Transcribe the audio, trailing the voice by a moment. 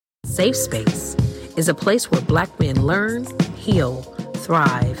safe space is a place where Black men learn, heal,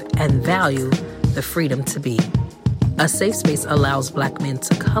 thrive, and value the freedom to be. A safe space allows Black men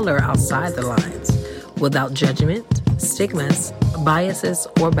to color outside the lines without judgment, stigmas, biases,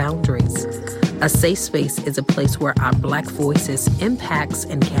 or boundaries. A safe space is a place where our Black voices impacts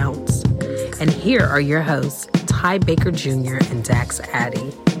and counts. And here are your hosts, Ty Baker Jr. and Dax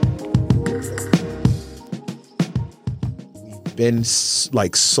Addy. We've been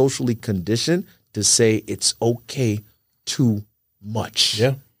like socially conditioned to say it's okay too much.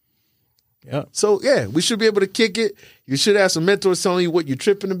 Yeah. Yeah. So, yeah, we should be able to kick it. You should have some mentors telling you what you're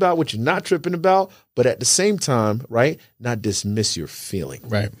tripping about, what you're not tripping about. But at the same time, right, not dismiss your feeling.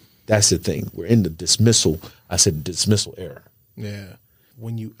 Right. That's the thing. We're in the dismissal. I said dismissal era. Yeah.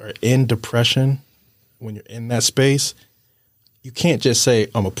 When you are in depression, when you're in that space, you can't just say,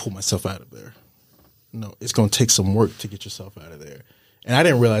 I'm going to pull myself out of there. No, it's going to take some work to get yourself out of there. And I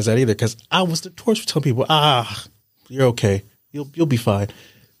didn't realize that either because I was the torch for telling people, you're okay. You'll be fine.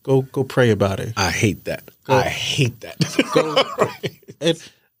 Go pray about it. I hate that. I hate that. And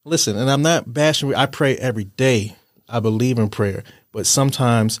listen, and I'm not bashing. I pray every day. I believe in prayer. But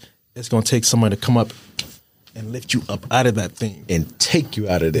sometimes it's going to take someone to come up and lift you up out of that thing. And take you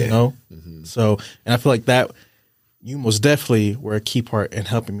out of there. You know? Mm-hmm. So, and I feel like that, you most definitely were a key part in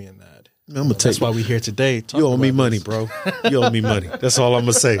helping me in that. That's why we're here today. You owe me money, bro. You owe me money. That's all I'm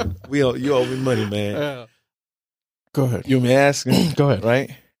going to say. You owe me money, man. Go ahead. You want me to ask? Go ahead.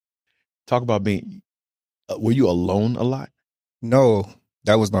 Right? Talk about being, were you alone a lot? No,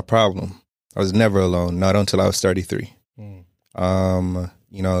 that was my problem. I was never alone, not until I was 33.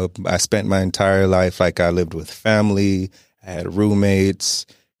 I spent my entire life like I lived with family. I had roommates.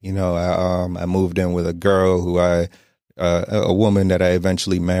 I moved in with a girl who a woman that I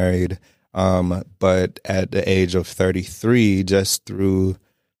eventually married. But at the age of 33, just through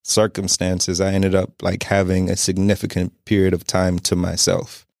circumstances, I ended up like having a significant period of time to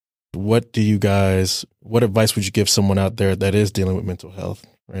myself. What advice would you give someone out there that is dealing with mental health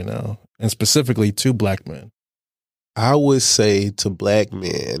right now, and specifically to Black men? I would say to Black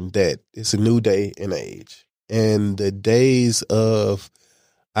men that it's a new day and age. And the days of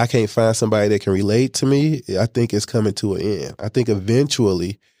I can't find somebody that can relate to me, I think it's coming to an end. I think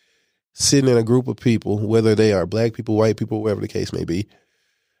eventually sitting in a group of people, whether they are Black people, white people, whatever the case may be,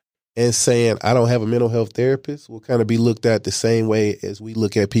 and saying, I don't have a mental health therapist will kind of be looked at the same way as we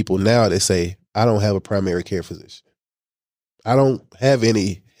look at people now that say, I don't have a primary care physician. I don't have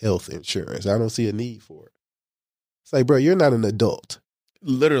any health insurance. I don't see a need for it. It's like, bro, you're not an adult.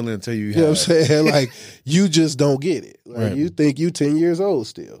 Literally until you know what I'm saying? Like, you just don't get it. Like, right. You think you 10 years old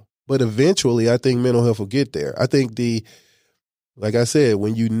still. But eventually, I think mental health will get there. I think like I said,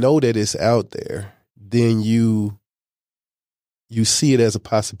 when you know that it's out there, then you see it as a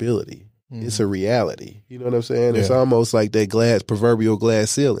possibility. Mm-hmm. It's a reality. You know what I'm saying? Yeah. It's almost like that proverbial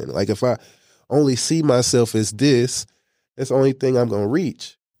glass ceiling. Like if I only see myself as this, that's the only thing I'm going to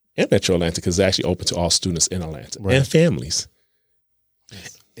reach. And Metro Atlanta is actually open to all students in Atlanta and families.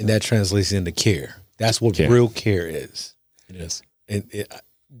 And that translates into care. That's what real care is. It is. And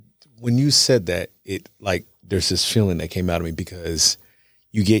when you said that, there's this feeling that came out of me because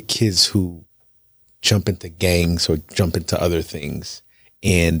you get kids who jump into gangs or jump into other things,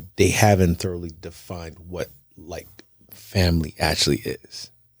 and they haven't thoroughly defined what like family actually is.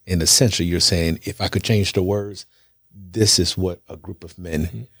 And essentially, you're saying, if I could change the words, this is what a group of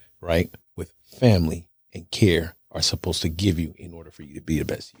men, right, with family and care are supposed to give you in order for you to be the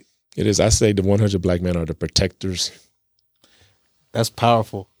best you. It is. I say the 100 Black men are the protectors. That's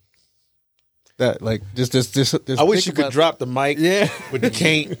powerful. That just I wish you could drop the mic with the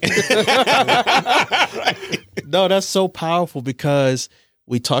cane. No, that's so powerful because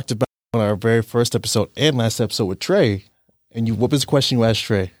we talked about on our very first episode and last episode with Trey. And what was the question you asked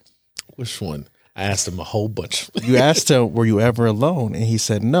Trey? Which one? I asked him a whole bunch. You asked him, were you ever alone? And he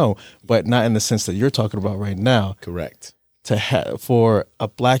said no, but not in the sense that you're talking about right now. Correct. For a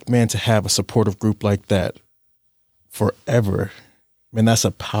Black man to have a supportive group like that forever, man, that's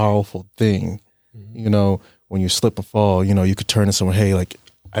a powerful thing. Mm-hmm. When you slip and fall, you could turn to someone, hey, like,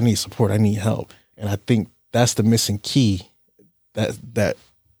 I need support, I need help. And I think that's the missing key that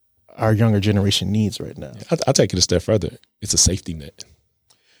our younger generation needs right now. I'll take it a step further. It's a safety net.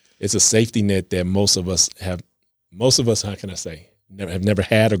 It's a safety net that most of us, how can I say, have never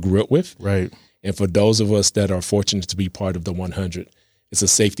had or grew up with. Right. And for those of us that are fortunate to be part of the 100, it's a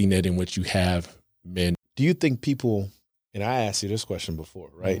safety net in which you have men. Do you think people, and I asked you this question before,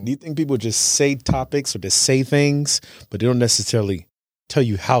 right? Mm-hmm. Do you think people just say topics or just say things, but they don't necessarily tell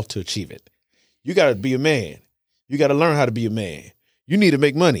you how to achieve it? You got to be a man. You got to learn how to be a man. You need to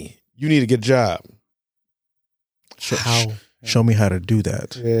make money. you need to get a job. Show me how to do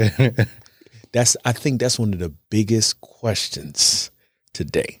that. I think that's one of the biggest questions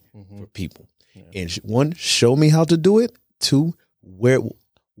today for people. Yeah. And one, show me how to do it. Two,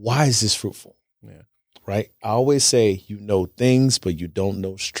 why is this fruitful? Yeah. Right? I always say you know things, but you don't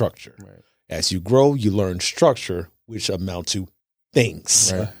know structure. Right. As you grow, you learn structure, which amount to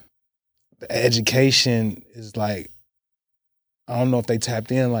things. Right. The education is like, I don't know if they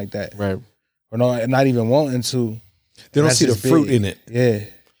tapped in like that. Right. Or not even wanting to. They don't see the fruit in it. Yeah.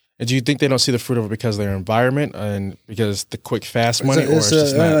 And do you think they don't see the fruit of it because of their environment and because the quick, fast money? Or it's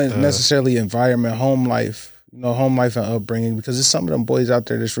just not necessarily environment, home life, home life and upbringing, because there's some of them boys out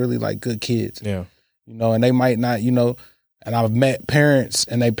there that's really like good kids. Yeah. And they might not, and I've met parents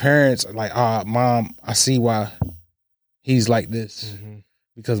and they parents are like, mom, I see why he's like this. Mm-hmm.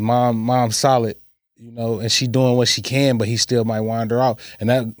 Because mom's solid, and she doing what she can, but he still might wander out. And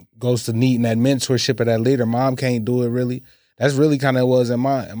that goes to needing that mentorship of that leader. Mom can't do it really. That's really kind of was in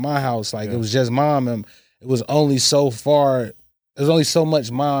my house. Like, It was just mom, and it was only so far. There's only so much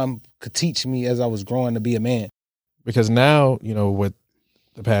mom could teach me as I was growing to be a man. Because now, with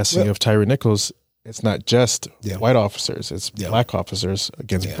the passing of Tyre Nichols, it's not just white officers; it's black officers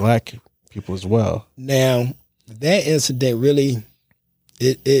against black people as well. Now, that incident really,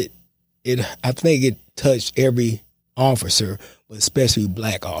 it I think it touched every officer, but especially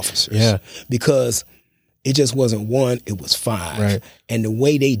black officers. Yeah, because it just wasn't one; it was five. Right. And the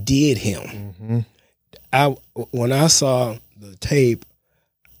way they did him, when I saw the tape,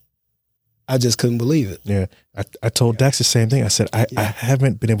 I just couldn't believe it. Yeah, I told Dax the same thing. I said I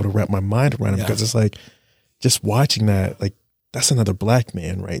haven't been able to wrap my mind around it because it's like just watching that. Like, that's another black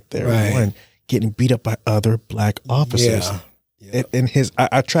man right there. Right. One getting beat up by other black officers. Yeah. And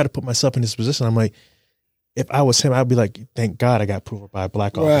I try to put myself in his position. I'm like, if I was him, I'd be like, thank God I got approved by a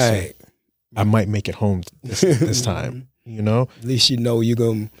black officer. Right. I might make it home this time. At least you're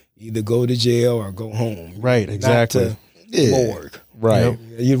gonna either go to jail or go home. Right. Exactly. Morgue. Right.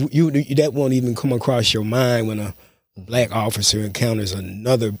 You that won't even come across your mind when a black officer encounters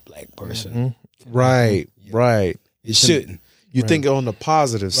another black person. Mm-hmm. Right. Right. It shouldn't. You think on the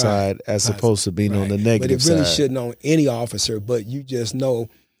positive side as opposed to being on the negative side. But it really shouldn't on any officer, but you just know,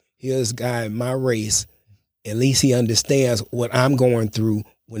 here's a guy in my race, at least he understands what I'm going through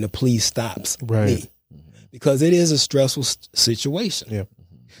when the police stops me. Because it is a stressful situation. Yeah.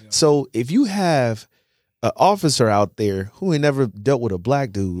 So if you have an officer out there who ain't never dealt with a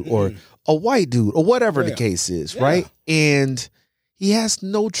black dude or a white dude or whatever the case is, right? And he has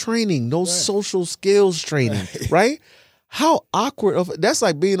no training, no social skills training, right? How awkward that's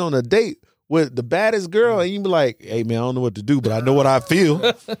like being on a date with the baddest girl and you be like, hey man, I don't know what to do, but I know what I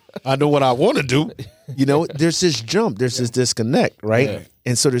feel. I know what I want to do. There's this jump, there's this disconnect, right? Yeah.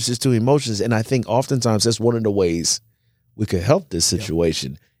 And so there's just two emotions. And I think oftentimes that's one of the ways we could help this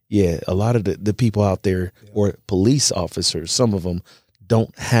situation. Yeah, a lot of the people out there or police officers, some of them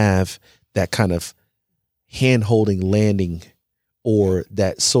don't have that kind of hand-holding landing or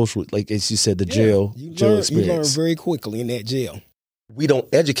that social, like as you said, the jail experience. You learn very quickly in that jail. We don't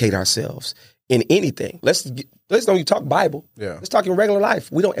educate ourselves in anything. Let's don't even talk Bible. Yeah. Let's talk in regular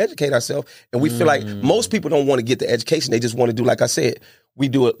life. We don't educate ourselves. And we feel like most people don't want to get the education. They just want to do, like I said, we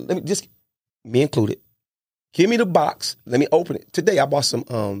do it. Let me just, me included. Give me the box. Let me open it. Today I bought some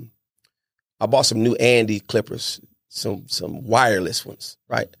new Andy clippers, some wireless ones,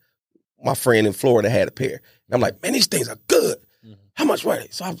 right? My friend in Florida had a pair. And I'm like, man, these things are good. How much were they?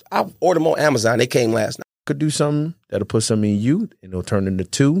 So I ordered them on Amazon. They came last night. Could do something that'll put something in you and it'll turn into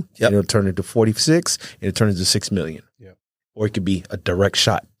 2, and it'll turn into 46, and it'll turn into 6 million. Yep. Or it could be a direct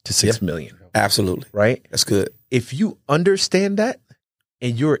shot to 6 million. Absolutely. Right? That's good. If you understand that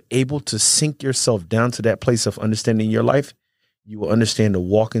and you're able to sink yourself down to that place of understanding your life, you will understand to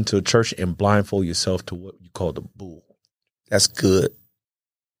walk into a church and blindfold yourself to what you call the bull. That's good.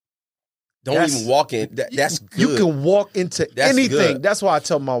 Don't even walk in. That's good. You can walk into anything. Good. That's why I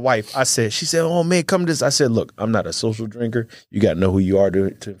tell my wife, she said, oh man, come to this. I said, look, I'm not a social drinker. You got to know who you are to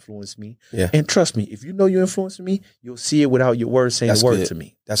influence me. Yeah. And trust me, if you know you're influencing me, you'll see it without your words saying a word to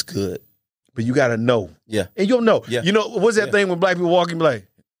me. That's good. But you got to know. Yeah. And you'll know. Yeah. What's that thing when black people walk and be like,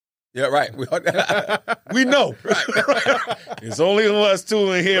 yeah, right. we know. Right. It's only us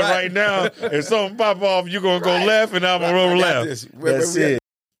two in here right now. If something pop off, you're going to go left and I'm going to roll left. That's it.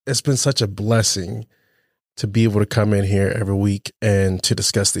 It's been such a blessing to be able to come in here every week and to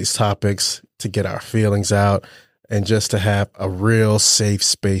discuss these topics, to get our feelings out, and just to have a real safe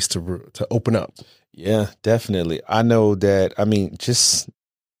space to open up. Yeah, definitely. I know that, just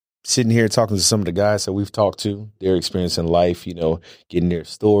sitting here talking to some of the guys that we've talked to, their experience in life, getting their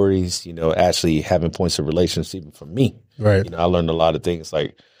stories, actually having points of relations even from me. Right. I learned a lot of things.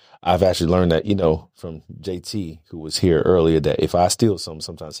 Like I've actually learned that, from JT, who was here earlier, that if I steal something,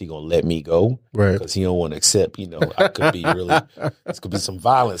 sometimes he going to let me go. Right. Because he don't want to accept, I could be it could be some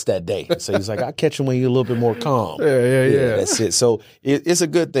violence that day. So he's like, I'll catch him when you're a little bit more calm. Yeah. That's it. So it's a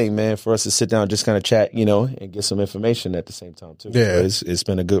good thing, man, for us to sit down and just kind of chat, and get some information at the same time, too. Yeah. So it's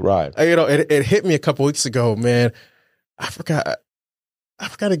been a good ride. It hit me a couple weeks ago, man. I forgot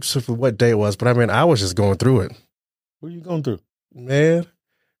exactly what day it was, but I was just going through it. What are you going through? Man,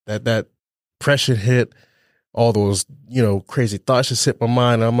 that depression hit, all those, crazy thoughts just hit my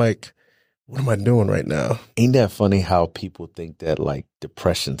mind. I'm like, what am I doing right now? Ain't that funny how people think that like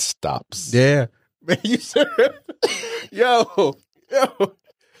depression stops? Yeah. Man, you said yo.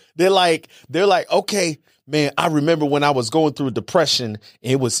 They're like, okay, man, I remember when I was going through depression,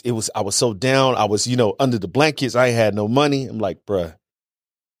 I was so down. I was, under the blankets. I had no money. I'm like, bruh,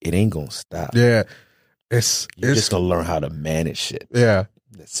 it ain't gonna stop. Yeah. You're just gonna learn how to manage shit. Yeah.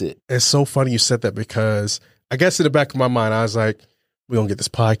 That's it. It's so funny you said that because I guess in the back of my mind, I was like, we're going to get this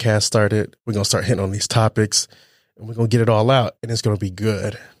podcast started. We're going to start hitting on these topics and we're going to get it all out and it's going to be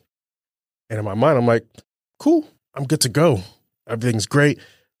good. And in my mind, I'm like, cool, I'm good to go. Everything's great.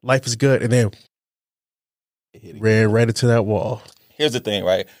 Life is good. And then ran right into that wall. Here's the thing,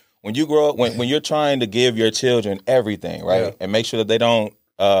 right? When you grow up, when you're trying to give your children everything, right? And make sure that they don't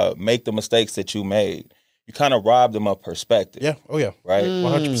make the mistakes that you made, you kind of rob them of perspective. Yeah. Oh, yeah. Right?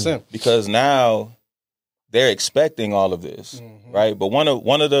 100%. Because now they're expecting all of this, right? But one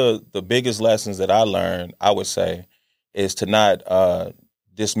of the biggest lessons that I learned, I would say, is to not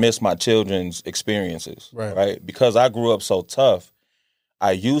dismiss my children's experiences, right? Because I grew up so tough,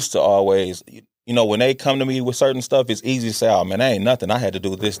 I used to always, when they come to me with certain stuff, it's easy to say, oh, man, that ain't nothing. I had to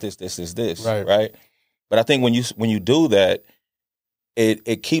do this, right? But I think when you do that,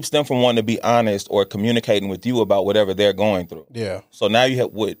 it keeps them from wanting to be honest or communicating with you about whatever they're going through. Yeah. So now you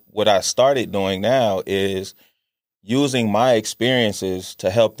have what I started doing now is using my experiences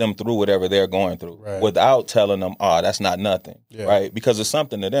to help them through whatever they're going through without telling them, oh, that's not nothing, right? Because it's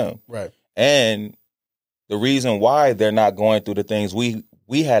something to them. Right. And the reason why they're not going through the things we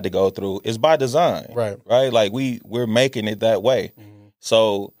had to go through is by design. Right. Right? Like we're making it that way.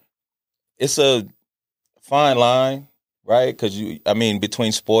 So it's a fine line. Right? Because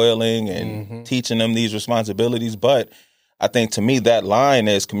between spoiling and teaching them these responsibilities. But I think to me, that line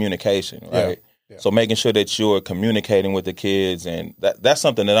is communication, right? Yeah. So making sure that you're communicating with the kids. And that's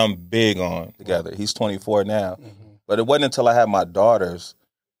something that I'm big on together. He's 24 now. But it wasn't until I had my daughters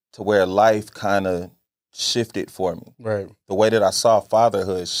to where life kind of shifted for me. Right. The way that I saw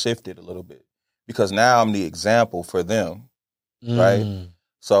fatherhood shifted a little bit. Because now I'm the example for them, right?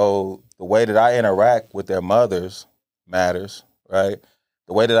 So the way that I interact with their mothers matters, right?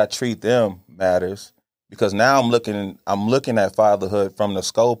 The way that I treat them matters because now I'm looking at fatherhood from the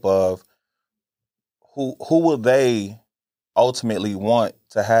scope of who will they ultimately want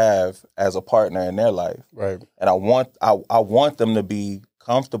to have as a partner in their life, right? And I want them to be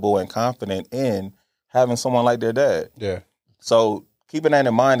comfortable and confident in having someone like their dad. Yeah. So keeping that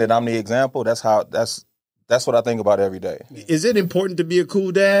in mind that I'm the example, that's what I think about every day. Is it important to be a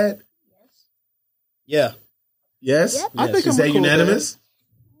cool dad? Yeah. Yes? Yep. I think is that unanimous?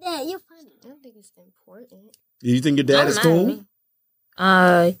 Yeah, you're funny. I don't think it's important. Do you think your dad is cool?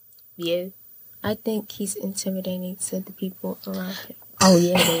 Yeah. I think he's intimidating to the people around him. Oh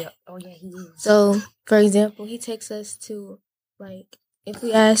yeah, he is. So, for example, he takes us to if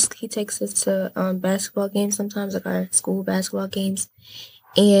we ask, he takes us to basketball games sometimes, like our school basketball games,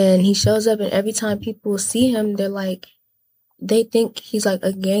 and he shows up, and every time people see him, they're like, they think he's like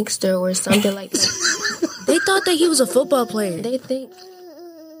a gangster or something like that. They thought that he was a football player. They think.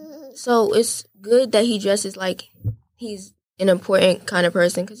 So it's good that he dresses like he's an important kind of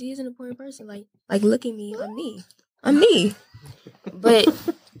person because he's an important person. Like look at me, I'm me. But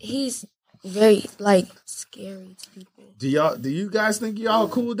he's very scary to people. Do you guys think y'all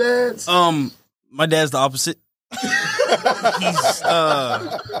cool dads? My dad's the opposite. He's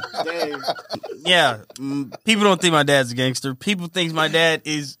people don't think my dad's a gangster. People think my dad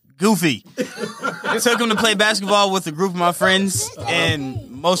is goofy. I took him to play basketball with a group of my friends, and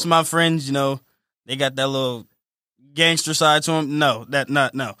most of my friends, they got that little gangster side to them. No.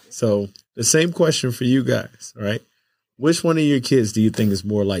 So the same question for you guys, all right? Which one of your kids do you think is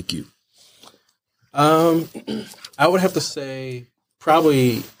more like you? I would have to say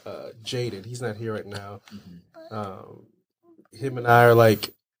probably Jaden. He's not here right now. Him and I are like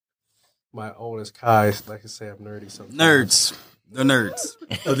my oldest Kai. Like I say, I'm nerdy sometimes. Nerds. They're nerds.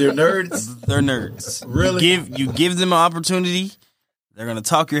 Oh, they're nerds? They're nerds. Really? You give them an opportunity, they're going to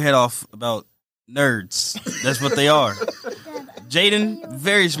talk your head off about nerds. That's what they are. Jaden,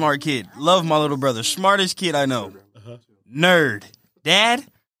 very smart kid. Love my little brother. Smartest kid I know. Nerd. Dad,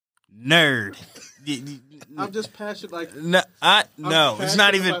 nerd. I'm just passionate. Like No, it's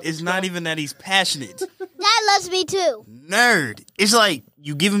not even. It's not even that he's passionate. Dad loves me too. Nerd. It's like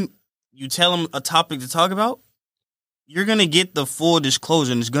you tell him a topic to talk about. You're gonna get the full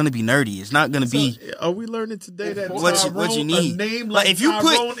disclosure, and it's gonna be nerdy. It's not gonna be. Are we learning today that what you need? A name Like, like if you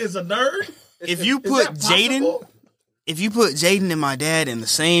Tyrone is a nerd? If you put Jaden and my dad in the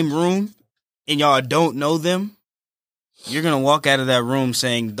same room, and y'all don't know them, you're gonna walk out of that room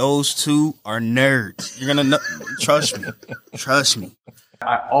saying those two are nerds. You're gonna know. Trust me.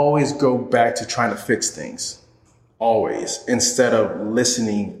 I always go back to trying to fix things, always, instead of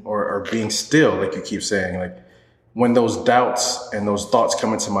listening or being still, like you keep saying. Like when those doubts and those thoughts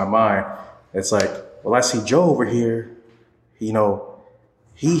come into my mind, it's like, well, I see Joe over here, you know,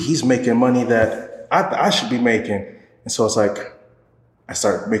 he's making money that I should be making. And so it's like, I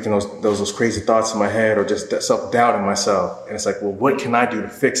start making those crazy thoughts in my head, or just self-doubt in myself. And it's like, well, what can I do to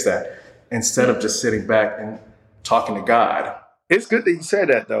fix that? Instead of just sitting back and talking to God. It's good that you said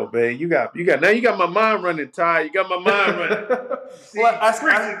that though, man. You got my mind running, Ty. You got my mind running.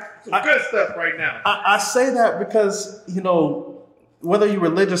 Some good stuff right now. I say that because, you know, whether you're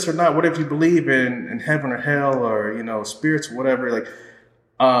religious or not, whatever you believe in heaven or hell or, you know, spirits or whatever, like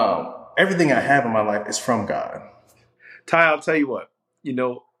everything I have in my life is from God. Ty, I'll tell you what, you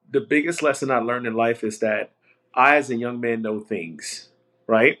know, the biggest lesson I learned in life is that I, as a young man, know things,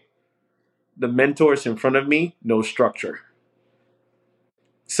 right? The mentors in front of me know structure.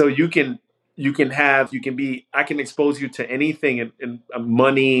 So I can expose you to anything in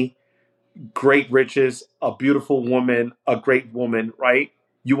money, great riches, a beautiful woman, a great woman, right?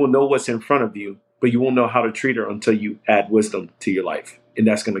 You will know what's in front of you, but you won't know how to treat her until you add wisdom to your life. And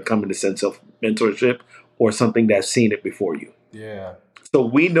that's going to come in the sense of mentorship or something that's seen it before you. Yeah. So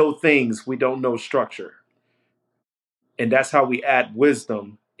we know things, we don't know structure. And that's how we add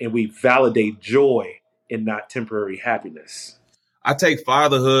wisdom and we validate joy and not temporary happiness. I take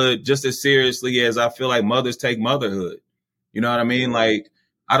fatherhood just as seriously as I feel like mothers take motherhood. You know what I mean? Like,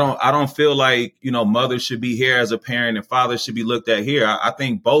 I don't feel like, you know, mothers should be here as a parent and fathers should be looked at here. I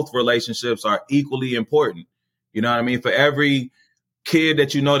think both relationships are equally important. You know what I mean? For every kid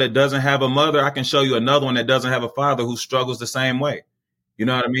that you know that doesn't have a mother, I can show you another one that doesn't have a father who struggles the same way. You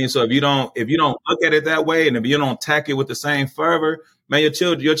know what I mean? So if you don't look at it that way, and if you don't tack it with the same fervor, man, your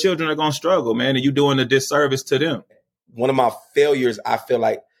children are going to struggle, man, and you're doing a disservice to them. One of my failures, I feel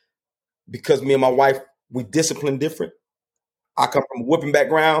like, because me and my wife, we discipline different. I come from a whipping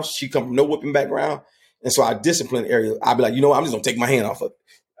background. She come from no whipping background. And so our discipline area, I'd be like, you know what? I'm just going to take my hand off of it.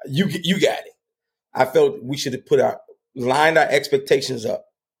 You got it. I felt we should have lined our expectations up.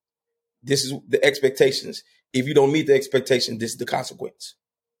 This is the expectations. If you don't meet the expectation, this is the consequence.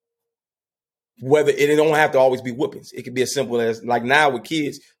 Whether it don't have to always be whippings. It could be as simple as, like now with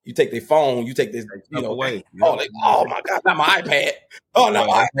kids, you take their phone, you take this, you know, away. Oh my God, not my iPad. Oh no,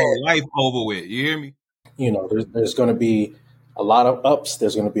 my iPad. Life over with. You hear me? You know, there's going to be a lot of ups.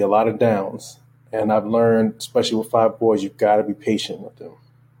 There's going to be a lot of downs. And I've learned, especially with 5 boys, you've got to be patient with them,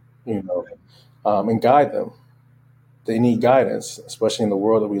 you know, and guide them. They need guidance, especially in the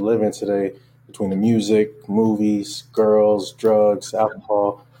world that we live in today, between the music, movies, girls, drugs,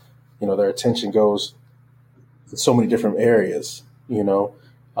 alcohol. You know, their attention goes to so many different areas, you know.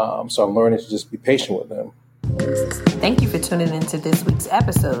 So I'm learning to just be patient with them. Thank you for tuning into this week's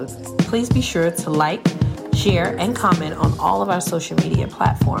episode. Please be sure to like, share, and comment on all of our social media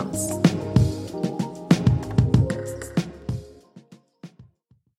platforms.